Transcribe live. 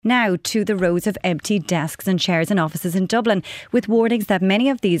Now to the rows of empty desks and chairs in offices in Dublin, with warnings that many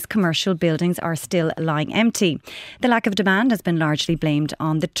of these commercial buildings are still lying empty. The lack of demand has been largely blamed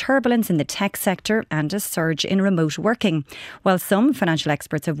on the turbulence in the tech sector and a surge in remote working. While some financial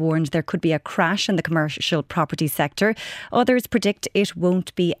experts have warned there could be a crash in the commercial property sector, others predict it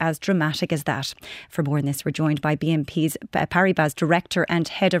won't be as dramatic as that. For more on this, we're joined by BNP's Paribas Director and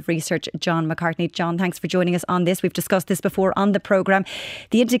Head of Research, John McCartney. John, thanks for joining us on this. We've discussed this before on the programme.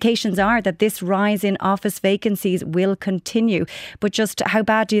 The indications are that this rise in office vacancies will continue. But just how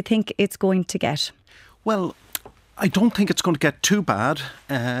bad do you think it's going to get? Well, I don't think it's going to get too bad.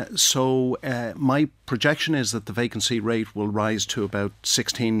 My projection is that the vacancy rate will rise to about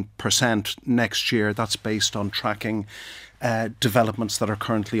 16% next year. That's based on tracking developments that are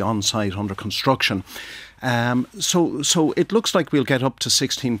currently on site under construction. So it looks like we'll get up to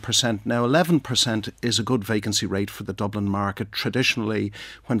 16%. Now, 11% is a good vacancy rate for the Dublin market. Traditionally,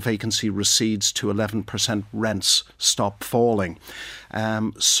 when vacancy recedes to 11%, rents stop falling.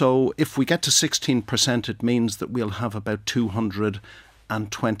 So if we get to 16%, it means that we'll have about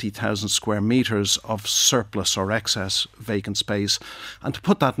 220,000 square metres of surplus or excess vacant space. And to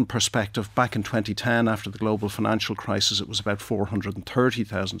put that in perspective, back in 2010, after the global financial crisis, it was about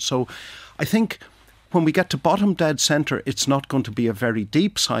 430,000. So I think when we get to bottom dead centre, it's not going to be a very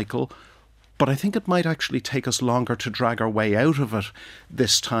deep cycle, but I think it might actually take us longer to drag our way out of it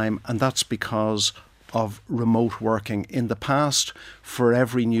this time, and that's because of remote working. In the past, for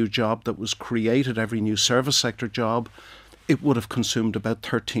every new job that was created, every new service sector job, it would have consumed about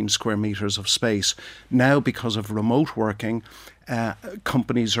 13 square metres of space. Now, because of remote working,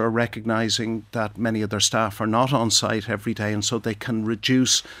 companies are recognising that many of their staff are not on site every day, and so they can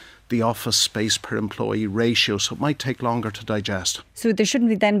reduce the office space per employee ratio, so it might take longer to digest. So there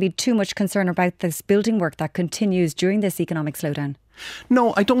shouldn't then be too much concern about this building work that continues during this economic slowdown?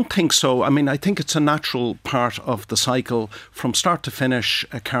 No, I don't think so. I mean, I think it's a natural part of the cycle from start to finish.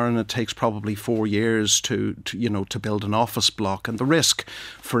 Karen, it takes probably 4 years to build an office block, and the risk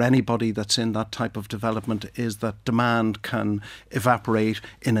for anybody that's in that type of development is that demand can evaporate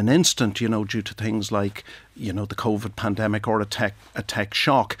in an instant, due to things like the COVID pandemic or a tech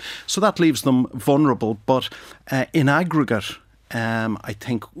shock. So that leaves them vulnerable. But in aggregate, I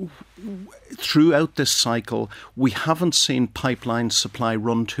think throughout this cycle, we haven't seen pipeline supply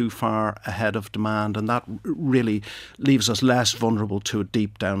run too far ahead of demand, and that really leaves us less vulnerable to a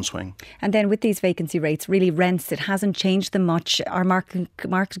deep downswing. And then with these vacancy rates, really rents, it hasn't changed them much. Are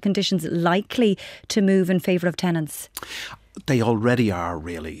market conditions likely to move in favour of tenants? They already are,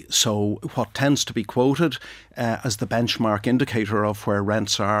 really. So what tends to be quoted as the benchmark indicator of where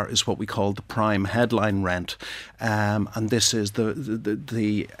rents are is what we call the prime headline rent. And this is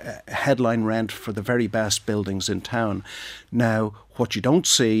the headline rent for the very best buildings in town. Now, what you don't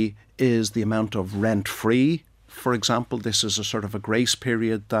see is the amount of rent-free. For example, this is a sort of a grace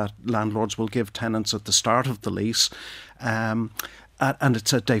period that landlords will give tenants at the start of the lease. And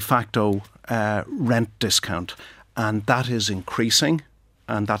it's a de facto rent discount. And that is increasing,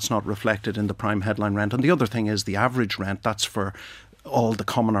 and that's not reflected in the prime headline rent. And the other thing is the average rent. That's for all the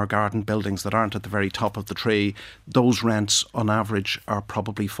common or garden buildings that aren't at the very top of the tree. Those rents, on average, are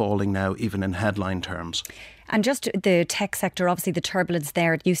probably falling now, even in headline terms. And just the tech sector, obviously the turbulence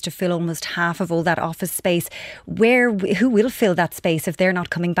there, it used to fill almost half of all that office space. Who will fill that space if they're not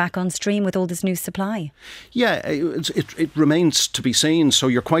coming back on stream with all this new supply? Yeah, it remains to be seen. So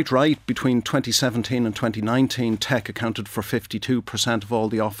you're quite right. Between 2017 and 2019, tech accounted for 52% of all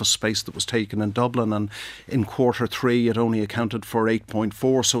the office space that was taken in Dublin. And in Q3, it only accounted for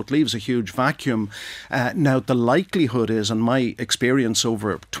 8.4%. So it leaves a huge vacuum. Now, the likelihood is, and my experience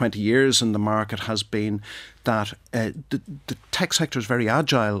over 20 years in the market has been that the tech sector is very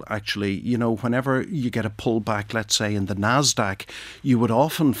agile, actually. Whenever you get a pullback, let's say in the NASDAQ, you would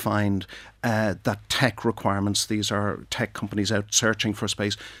often find that tech requirements, these are tech companies out searching for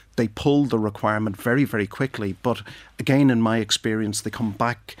space, they pull the requirement very, very quickly. But again, in my experience, they come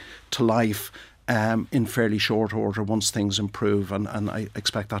back to life in fairly short order once things improve, and I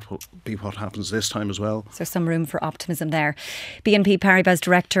expect that will be what happens this time as well. So some room for optimism there. BNP Paribas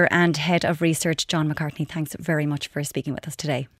Director and Head of Research, John McCartney, thanks very much for speaking with us today.